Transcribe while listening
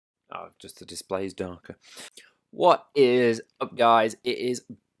Oh, just the display is darker. What is up, guys? It is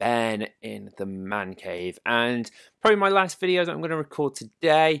Ben in the Man Cave, and probably my last video that I'm going to record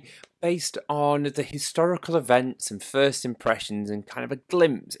today, based on the historical events and first impressions, and kind of a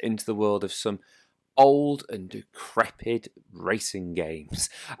glimpse into the world of some old and decrepit racing games.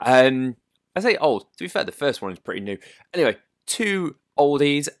 I say old. To be fair, the first one is pretty new. Anyway, two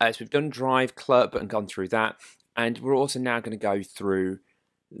oldies, as we've done Drive Club and gone through that, and we're also now going to go through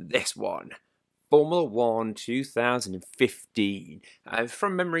this one, Formula 1 2015.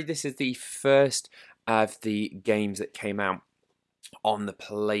 From memory, this is the first of the games that came out on the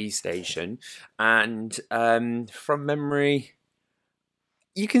PlayStation, and from memory,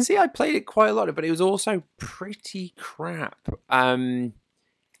 you can see I played it quite a lot, but it was also pretty crap.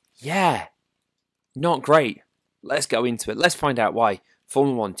 Yeah, not great. Let's go into it. Let's find out why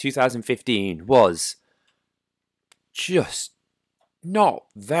Formula 1 2015 was just not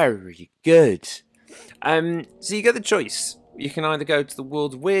very good. So you get the choice. You can either go to the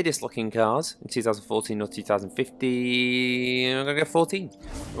world's weirdest looking cars in 2014 or 2015. I'm going to go 14.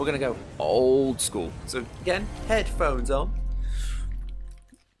 We're going to go old school. So again, headphones on.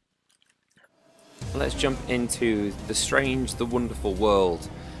 Let's jump into the strange, the wonderful world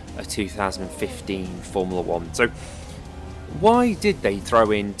of 2015 Formula 1. So why did they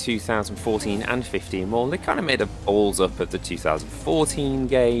throw in 2014 and 15? Well, they kind of made a balls up of the 2014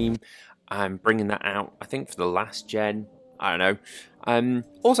 game and bringing that out, I think, for the last gen. I don't know.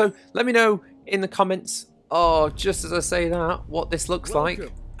 Also, let me know in the comments, oh, just as I say that, what this looks like.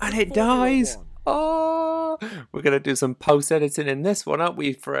 And it dies. Oh, we're going to do some post-editing in this one, aren't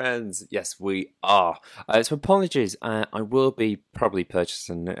we, friends? Yes, we are. So apologies. I will be probably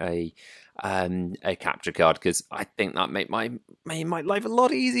purchasing a capture card, because I think that made my life a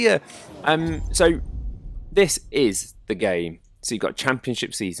lot easier. So this is the game. So you've got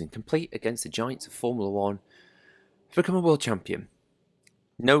championship season, complete against the giants of Formula 1 to become a world champion.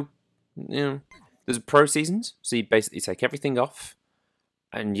 No, there's pro seasons, so you basically take everything off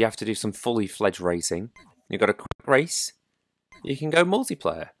and you have to do some fully fledged racing. You've got a quick race. You can go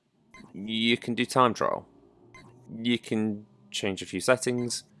multiplayer. You can do time trial. You can change a few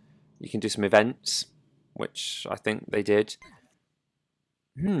settings. You can do some events, which I think they did.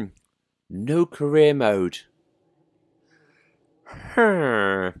 No career mode.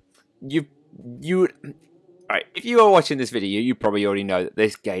 Right, if you are watching this video, you probably already know that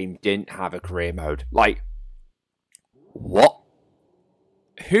this game didn't have a career mode. Like, what?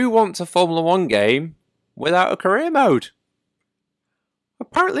 Who wants a Formula 1 game without a career mode?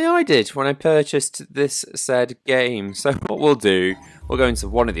 Apparently I did when I purchased this said game. So what we'll do, we'll go into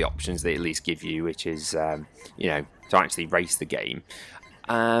one of the options they at least give you, which is, you know, to actually race the game.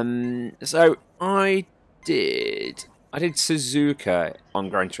 So I did Suzuka on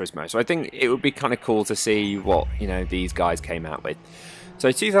Gran Turismo. So I think it would be kind of cool to see what, you know, these guys came out with.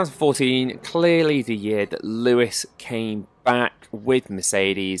 So 2014, clearly the year that Lewis came back with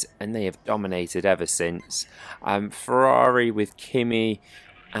Mercedes, and they have dominated ever since. Ferrari with Kimi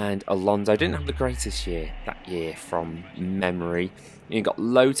and Alonso didn't have the greatest year that year from memory. You got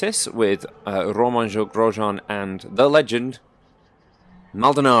Lotus with Romain Grosjean and the legend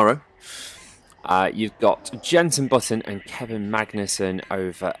Maldonado. You've got Jenson Button and Kevin Magnussen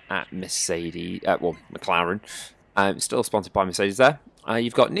over at Mercedes, well, McLaren. Still sponsored by Mercedes there.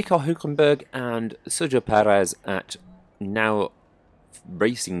 You've got Nico Hülkenberg and Sergio Perez at now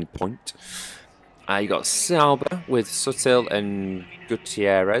Racing Point. You got Sauber with Sutil and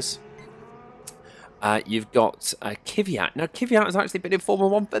Gutierrez. You've got Kvyat. Now, Kvyat has actually been in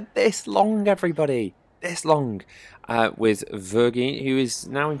Formula 1 for this long, everybody. This long. With Vergine, who is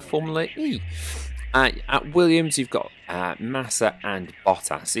now in Formula E. At Williams, you've got Massa and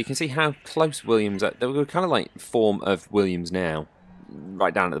Bottas. So you can see how close Williams are. They were kind of like form of Williams now,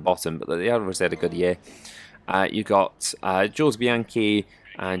 right down at the bottom, but the others had a good year. You've got Jules Bianchi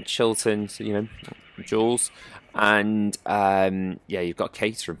and Chilton, so, you know, Jules. And, yeah, you've got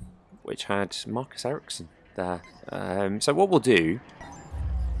Caterham, which had Marcus Ericsson there. So what we'll do,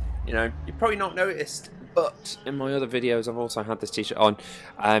 you know, you've probably not noticed, but in my other videos I've also had this t-shirt on.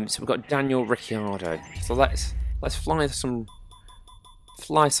 So we've got Daniel Ricciardo. So let's fly some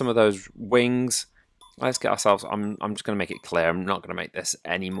of those wings. Let's get ourselves. I'm just going to make it clear. I'm not going to make this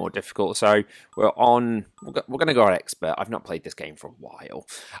any more difficult. So we're going to go on expert. I've not played this game for a while.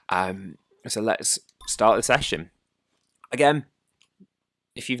 So let's start the session. Again,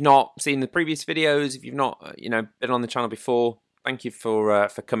 if you've not seen the previous videos, if you've not been on the channel before, thank you for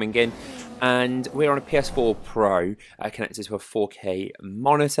coming in. And we're on a PS4 Pro connected to a 4K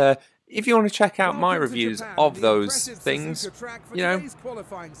monitor. if you want to check out my reviews of those things, you know,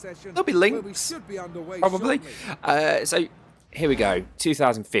 there'll be links, probably. So here we go,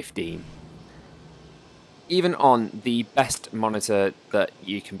 2015. Even on the best monitor that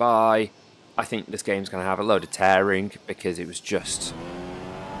you can buy, I think this game's going to have a load of tearing because it was just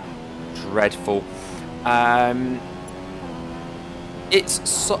dreadful. It's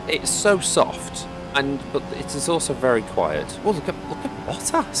so soft, but it is also very quiet. Oh, look at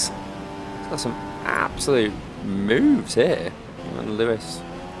Bottas. He's got some absolute moves here. And Lewis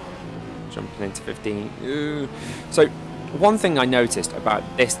jumping into 15. Ooh. So one thing I noticed about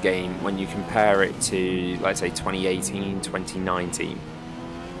this game when you compare it to, let's say, 2018, 2019,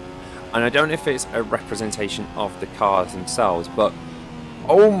 and I don't know if it's a representation of the cars themselves, but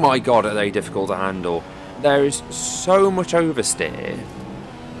oh my god, are they difficult to handle. There is so much oversteer.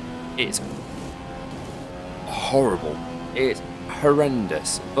 It's horrible. It's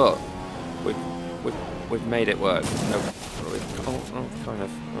horrendous, but we've made it work. No,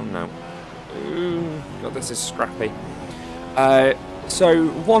 oh no. Ooh, god, this is scrappy. So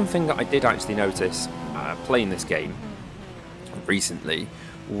one thing that I did actually notice playing this game recently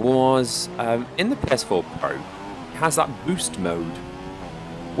was in the PS4 Pro, it has that boost mode,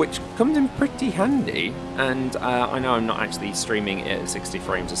 which comes in pretty handy. And I know I'm not actually streaming it at 60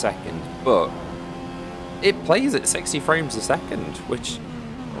 frames a second, but it plays at 60 frames a second, which,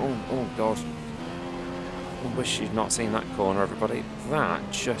 oh god, I wish you'd not seen that corner, everybody. That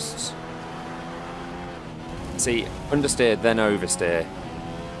just... See, understeer, then oversteer.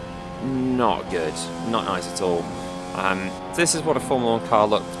 Not good. Not nice at all. This is what a Formula 1 car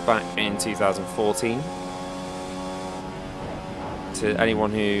looked back in 2014. To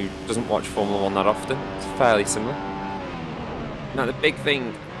anyone who doesn't watch Formula 1 that often, it's fairly similar. Now, the big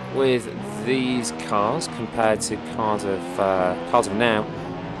thing with these cars compared to cars of now,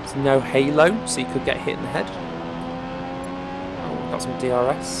 there's no halo, so you could get hit in the head. Oh, got some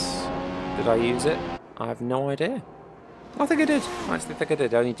DRS. Did I use it? I have no idea. I think I did. I actually think I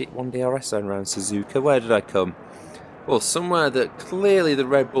did. I only did one DRS zone around Suzuka. Where did I come? Well, somewhere that clearly the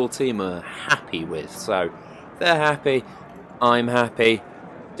Red Bull team are happy with. So, they're happy. I'm happy.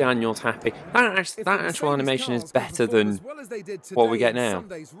 Daniel's happy. That actual animation is better than what we get now.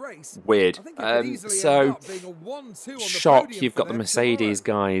 Weird. So, shock, you've got the Mercedes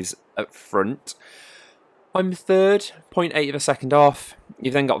guys up front. I'm third, 0.8 of a second off.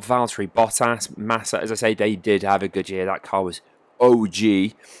 You've then got Valtteri Bottas, Massa. As I say, they did have a good year. That car was OG.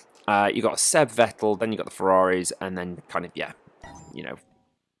 You got Seb Vettel, then you got the Ferraris, and then kind of, yeah, you know,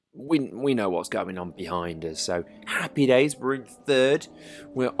 we know what's going on behind us. So happy days. We're in third.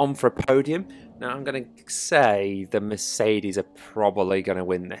 We're on for a podium. Now I'm going to say the Mercedes are probably going to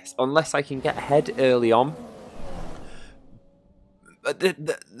win this, unless I can get ahead early on. But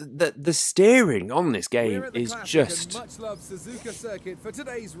the steering on this game is just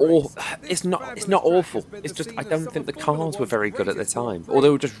it's not awful. It's just I don't think the cars were very good at the time, or they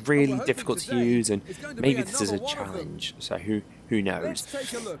were just really difficult to use, and maybe this is a challenge. So who knows?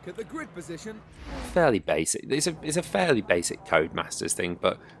 Fairly basic. It's a fairly basic Codemasters thing,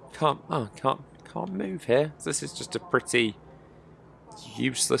 but can't move here. This is just a pretty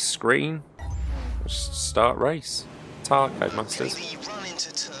useless screen. Just start race. Codemasters.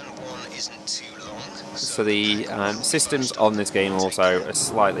 So the systems on this game also are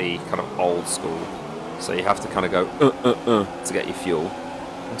slightly kind of old school, so you have to kind of go to get your fuel.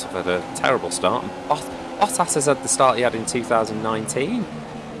 Must have had a terrible start. Bottas has had the start he had in 2019.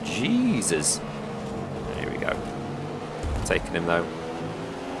 Jesus. Here we go. Taking him though.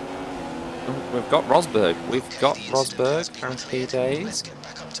 Oh, we've got Rosberg. Happy days.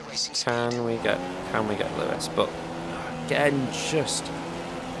 Can we get Lewis? But again, just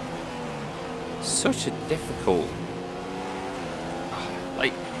such a difficult,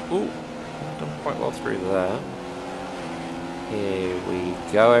 like, ooh, done quite well through there. Here we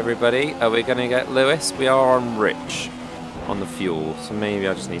go, everybody. Are we going to get Lewis? We are on rich on the fuel, so maybe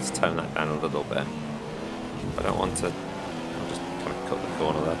I just need to tone that down a little bit. I don't want to. I'll just kind of cut the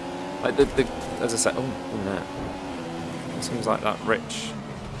corner there. Like as I said, oh no, it seems like that rich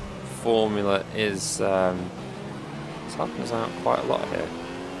formula is helping us out quite a lot here.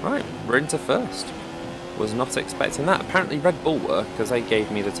 Right, we're into first. Was not expecting that. Apparently Red Bull were, because they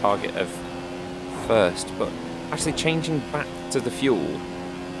gave me the target of first, but actually changing back to the fuel,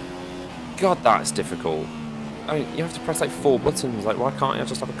 god, that's difficult. I mean, you have to press like 4 buttons. Like, why can't I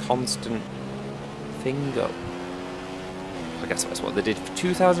just have a constant thing up? I guess that's what they did for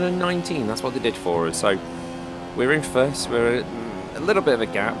 2019. That's what they did for us. So we're in first. We're a little bit of a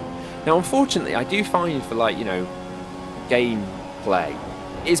gap. Now, unfortunately, I do find for, like, you know, gameplay,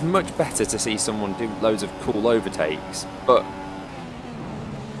 is much better to see someone do loads of cool overtakes, but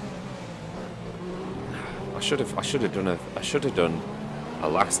I should have done a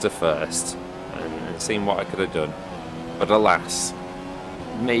Lasta first and seen what I could have done. But alas,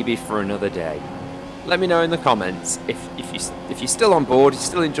 maybe for another day. Let me know in the comments if you're still on board, you're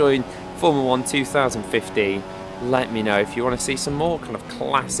still enjoying Formula 1 2015. Let me know if you want to see some more kind of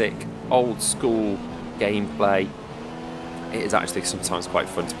classic, old school gameplay. It is actually sometimes quite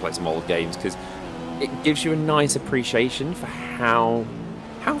fun to play some old games because it gives you a nice appreciation for how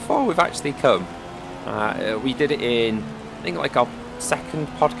far we've actually come. We did it in, I think, like our second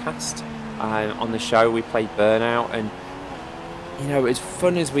podcast on the show. We played Burnout, and you know, as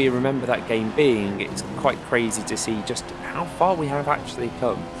fun as we remember that game being, it's quite crazy to see just how far we have actually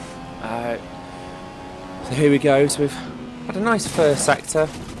come. So here we go. So we've had a nice first sector,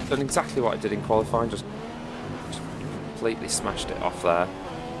 done exactly what I did in qualifying, just completely smashed it off there.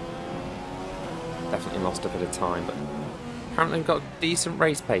 Definitely lost a bit of time, but apparently we've got decent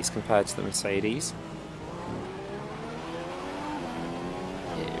race pace compared to the Mercedes.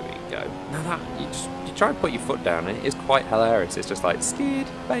 Here we go. Now that you try and put your foot down, and it is quite hilarious. It's just like skid,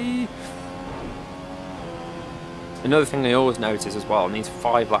 bye. Another thing I always notice as well, on these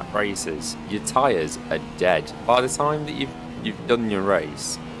 5-lap races, your tyres are dead. By the time that you've done your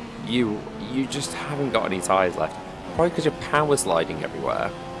race, you just haven't got any tyres left. Probably because you're power sliding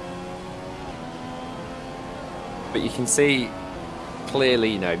everywhere. But you can see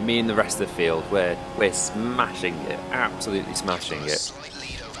clearly, you know, me and the rest of the field, we're smashing it, absolutely smashing it.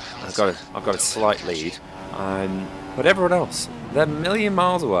 I've got a slight lead, but everyone else, they're a million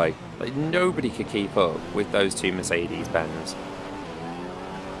miles away. Like, nobody could keep up with those two Mercedes-Benz.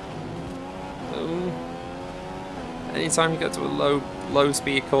 Anytime you get to a low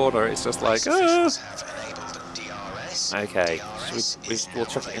speed corner, it's just like, ah. Okay, we'll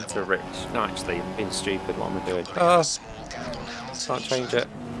chuck it into Rich. No, actually, I'm being stupid. What am I doing? Ah, can't change it.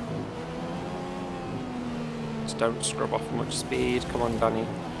 Just don't scrub off much speed. Come on, Danny.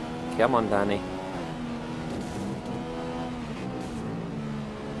 Come on, Danny.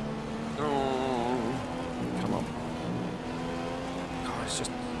 Come on. God, it's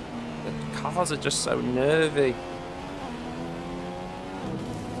just... the cars are just so nervy.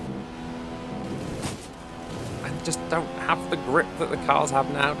 And just don't have the grip that the cars have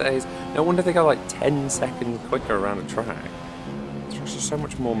nowadays. No wonder they go like 10 seconds quicker around a track. There's just so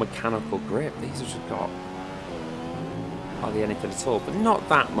much more mechanical grip. These have just got hardly anything at all, but not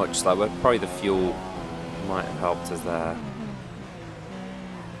that much slower. Probably the fuel might have helped us there.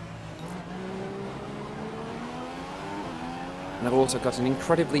 And I've also got an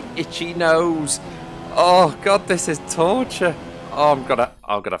incredibly itchy nose. Oh god, this is torture. Oh, I'm gonna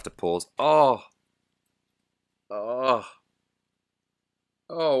have to pause. Oh,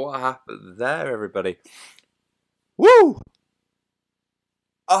 what happened there, everybody? Woo!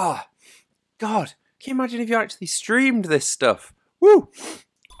 Oh, god. Can you imagine if you actually streamed this stuff? Woo!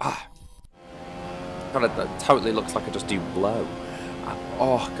 Ah. God, it totally looks like I just do blow.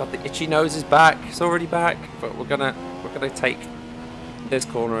 Oh god, the itchy nose is back. It's already back, but we're gonna take this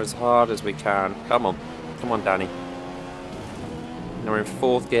corner as hard as we can. Come on, Danny. Now we're in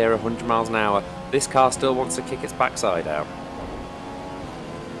 4th gear, 100 miles an hour. This car still wants to kick its backside out.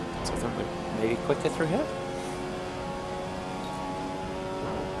 So I think we're maybe quicker through here.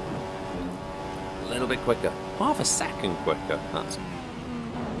 A little bit quicker. Half a second quicker. That's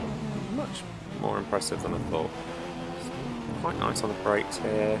much more impressive than I thought. Quite nice on the brakes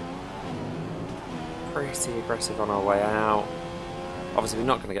here. Pretty aggressive on our way out. Obviously we're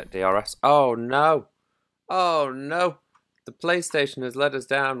not going to get DRS. Oh no! Oh no! The PlayStation has let us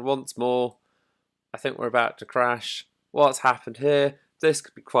down once more. I think we're about to crash. What's happened here? This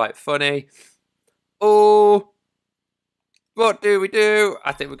could be quite funny. Oh! What do we do?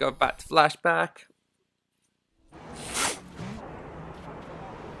 I think we're going back to flashback.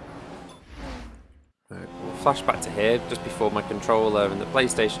 We'll flash back to here just before my controller and the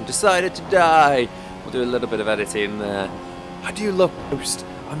PlayStation decided to die. We'll do a little bit of editing there. I do love post.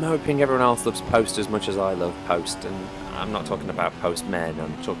 I'm hoping everyone else loves post as much as I love post, and I'm not talking about post men,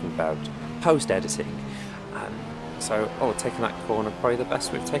 I'm talking about post editing. Taking that corner, probably the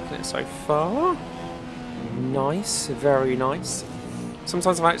best we've taken it so far. Nice, very nice.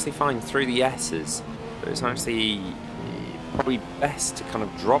 Sometimes I actually find through the S's that it's actually probably best to kind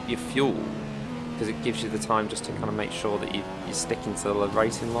of drop your fuel, because it gives you the time just to kind of make sure that you're sticking to the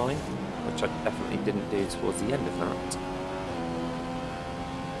racing line, which I definitely didn't do towards the end of that.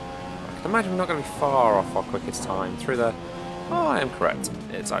 I can imagine we're not going to be far off our quickest time through the... Oh, I am correct.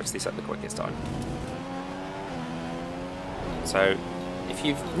 It's actually set the quickest time. So, if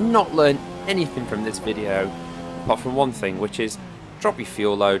you've not learned anything from this video, apart from one thing, which is drop your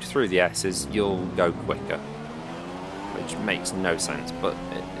fuel load through the S's, you'll go quicker. Which makes no sense, but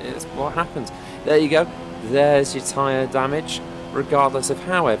it's what happens. There you go. There's your tyre damage. Regardless of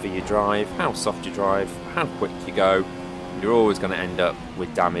however you drive, how soft you drive, how quick you go, you're always going to end up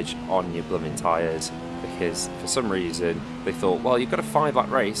with damage on your blooming tyres, because for some reason they thought, well, you've got a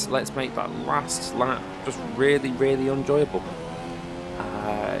 5-lap race, let's make that last lap just really, really enjoyable.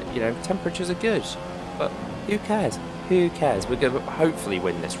 You know, temperatures are good, but who cares? Who cares? We're going to hopefully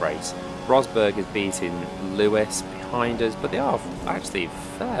win this race. Rosberg is beating Lewis behind us, but they are actually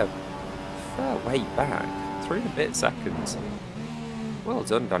fair way back, 3 and a bit seconds. Well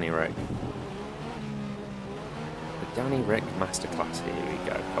done, Danny Rick. The Danny Rick Masterclass. Here we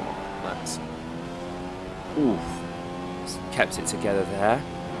go. Come on, let's. Oof. Kept it together there.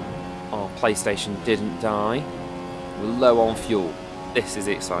 Our PlayStation didn't die. We're low on fuel. This is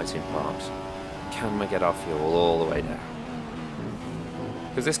the exciting part. Can we get our fuel all the way down?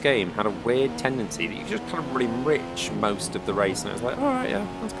 Because this game had a weird tendency that you could just kind of run rich most of the race, and it was like, alright, yeah,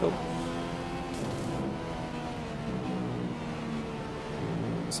 that's cool.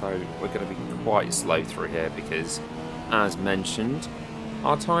 So we're going to be quite slow through here because, as mentioned,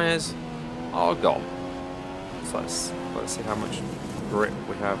 our tyres are gone. So let's see how much grip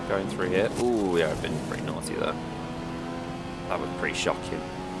we have going through here. Ooh, yeah, I've been pretty naughty there. That was pretty shocking.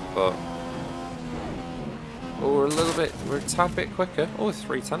 But oh, we're a tad bit quicker. Oh,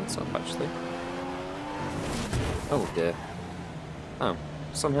 3/10 up actually. Oh dear. Oh,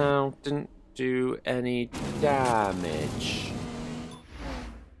 somehow didn't do any damage.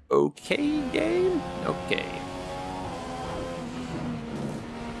 Okay, game? Okay.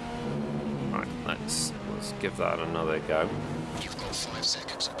 Right, let's give that another go. You've got 5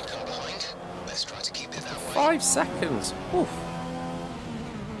 seconds to become behind. Let's try to keep it that way. 5 seconds? Oof.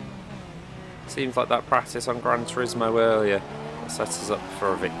 Seems like that practice on Gran Turismo earlier sets us up for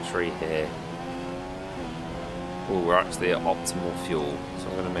a victory here. Oh, we're actually at optimal fuel, so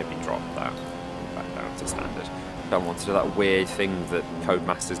I'm going to maybe drop that back down to standard. Don't want to do that weird thing that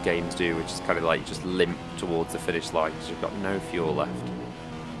Codemasters games do, which is kind of like just limp towards the finish line because you've got no fuel left.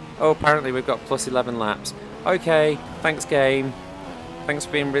 Oh, apparently we've got plus 11 laps. Okay, thanks game. Thanks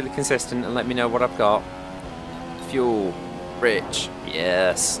for being really consistent and let me know what I've got. Fuel, rich,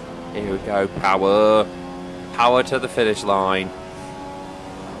 yes. Here we go, power. Power to the finish line.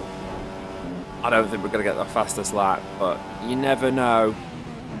 I don't think we're going to get the fastest lap, but you never know.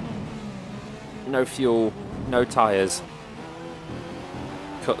 No fuel. No tyres.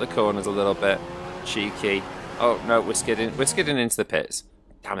 Cut the corners a little bit. Cheeky. Oh no, we're skidding into the pits.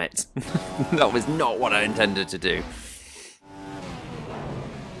 Damn it. That was not what I intended to do.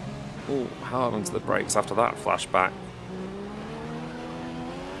 Oh, hard onto the brakes after that flashback.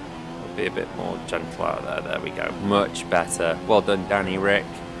 I'll be a bit more gentle out there. There we go. Much better. Well done, Danny Rick.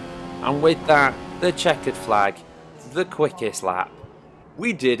 And with that, the checkered flag, the quickest lap.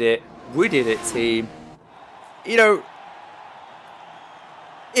 We did it. We did it, team. You know,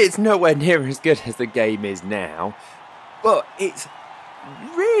 it's nowhere near as good as the game is now, but it's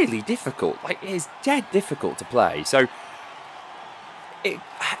really difficult. Like, it's dead difficult to play. So,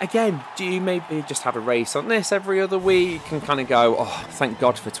 again, do you maybe just have a race on this every other week and kind of go, oh, thank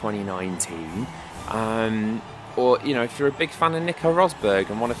God for 2019? Or, you know, if you're a big fan of Nico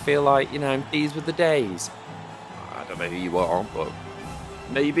Rosberg and want to feel like, you know, these were the days. I don't know who you are, but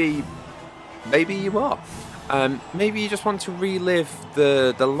maybe you are. Maybe you just want to relive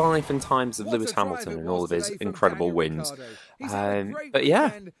the life and times of Lewis Hamilton and all of his incredible wins. But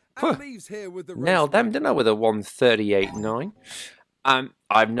yeah, nailed them, didn't I, with a 1:38.9. I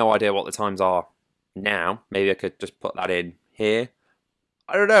have no idea what the times are now. Maybe I could just put that in here.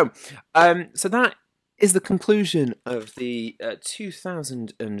 I don't know. So that is the conclusion of the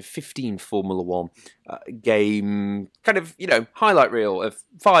 2015 Formula 1 game, kind of, you know, highlight reel of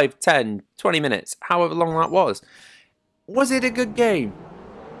 5, 10, 20 minutes, however long that was. Was it a good game?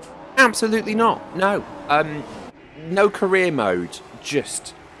 Absolutely not, no. No career mode,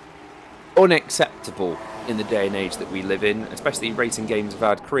 just unacceptable in the day and age that we live in, especially racing games have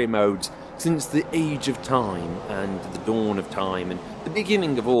had career modes since the age of time and the dawn of time, and the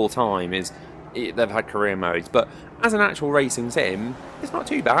beginning of all time is they've had career modes, but as an actual racing sim, it's not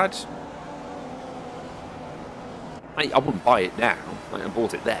too bad. I wouldn't buy it now. Like, I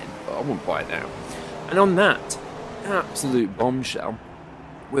bought it then, but I wouldn't buy it now. And on that absolute bombshell,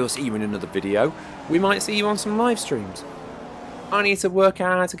 we'll see you in another video. We might see you on some live streams. I need to work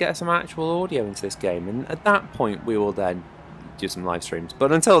out how to get some actual audio into this game, and at that point we will then do some live streams.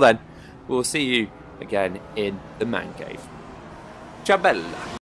 But until then, we'll see you again in the Man Cave. Ciao bella.